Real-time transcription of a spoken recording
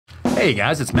Hey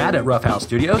guys, it's Matt at Roughhouse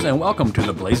Studios, and welcome to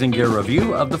the Blazin Gear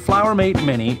review of the FlowerMate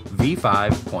Mini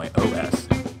V5.0S.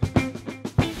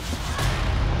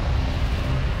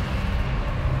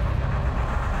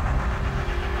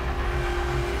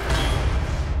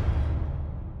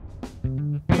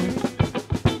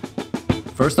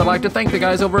 First, I'd like to thank the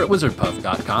guys over at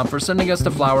wizardpuff.com for sending us the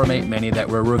FlowerMate Mini that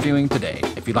we're reviewing today.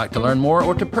 If you'd like to learn more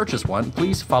or to purchase one,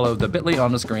 please follow the bit.ly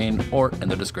on the screen or in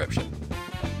the description.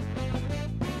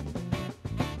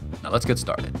 Now let's get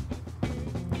started.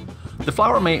 The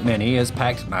FlowerMate Mini is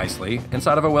packed nicely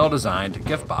inside of a well-designed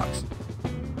gift box.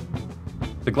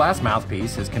 The glass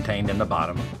mouthpiece is contained in the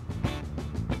bottom,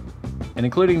 and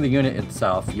including the unit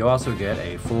itself, you also get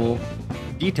a full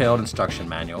detailed instruction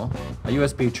manual, a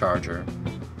USB charger,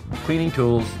 cleaning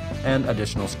tools, and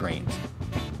additional screens.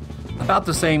 About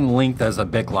the same length as a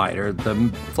Bic lighter, the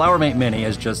FlowerMate Mini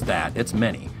is just that, it's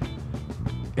mini.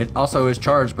 It also is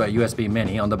charged by USB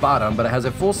Mini on the bottom, but it has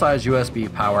a full-size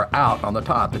USB power out on the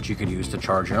top that you could use to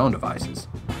charge your own devices.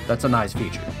 That's a nice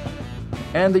feature.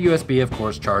 And the USB, of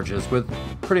course, charges with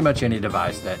pretty much any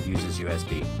device that uses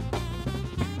USB.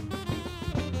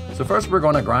 So first we're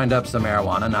going to grind up some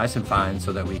marijuana nice and fine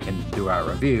so that we can do our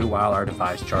review while our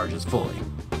device charges fully.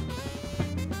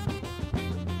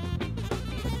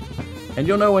 And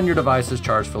you'll know when your device is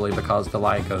charged fully because the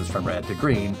light goes from red to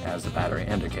green as the battery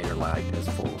indicator light is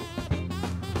full.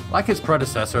 Like its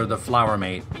predecessor, the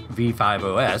FlowerMate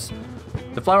V5.0S,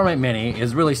 the FlowerMate Mini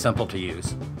is really simple to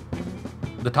use.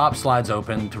 The top slides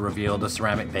open to reveal the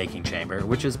ceramic baking chamber,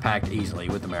 which is packed easily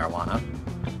with the marijuana.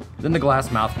 Then the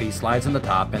glass mouthpiece slides in the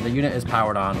top and the unit is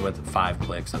powered on with 5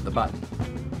 clicks of the button.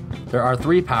 There are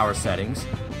 3 power settings: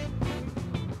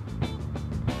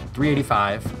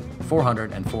 385,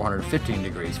 400, and 415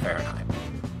 degrees Fahrenheit.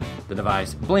 The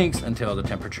device blinks until the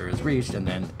temperature is reached, and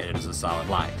then it is a solid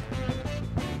light.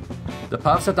 The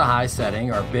puffs at the high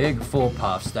setting are big, full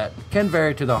puffs that can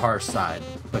vary to the harsh side,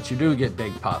 but you do get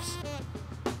big puffs.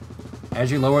 As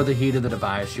you lower the heat of the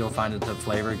device, you'll find that the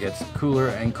flavor gets cooler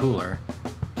and cooler,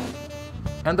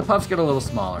 and the puffs get a little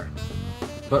smaller.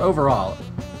 But overall,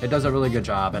 it does a really good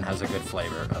job and has a good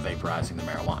flavor of vaporizing the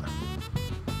marijuana.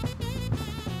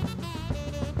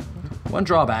 One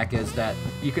drawback is that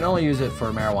you can only use it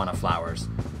for marijuana flowers.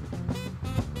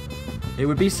 It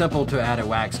would be simple to add a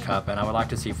wax cup, and I would like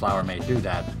to see FlowerMate do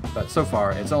that, but so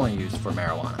far it's only used for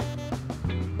marijuana.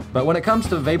 But when it comes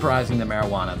to vaporizing the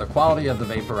marijuana, the quality of the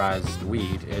vaporized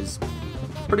weed is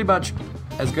pretty much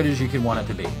as good as you could want it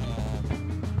to be.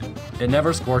 It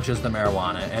never scorches the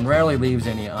marijuana and rarely leaves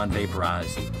any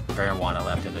unvaporized marijuana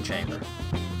left in the chamber.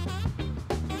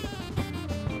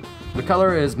 The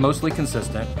color is mostly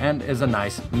consistent and is a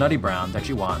nice nutty brown that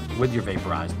you want with your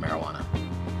vaporized marijuana.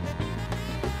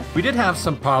 We did have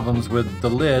some problems with the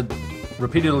lid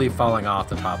repeatedly falling off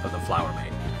the top of the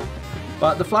FlowerMate.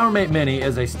 But the FlowerMate Mini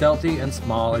is as stealthy and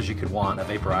small as you could want a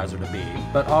vaporizer to be,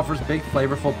 but offers big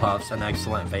flavorful puffs and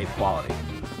excellent vape quality.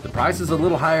 The price is a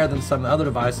little higher than some other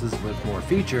devices with more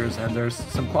features, and there's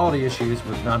some quality issues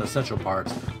with non-essential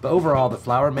parts, but overall the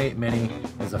FlowerMate Mini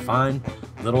is a fine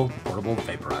little portable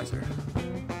vaporizer.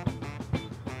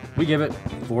 We give it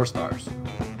 4 stars.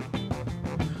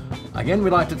 Again, we'd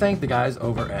like to thank the guys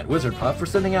over at WizardPuff for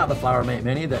sending out the FlowerMate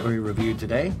Mini that we reviewed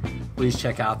today. Please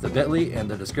check out the bit.ly in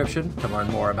the description to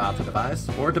learn more about the device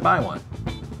or to buy one.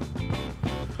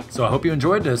 So I hope you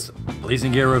enjoyed this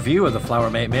Blazin Gear review of the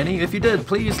FlowerMate Mini. If you did,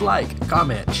 please like,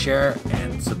 comment, share,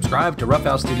 and subscribe to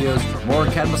Roughhouse Studios for more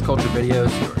cannabis culture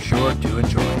videos you're sure to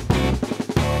enjoy.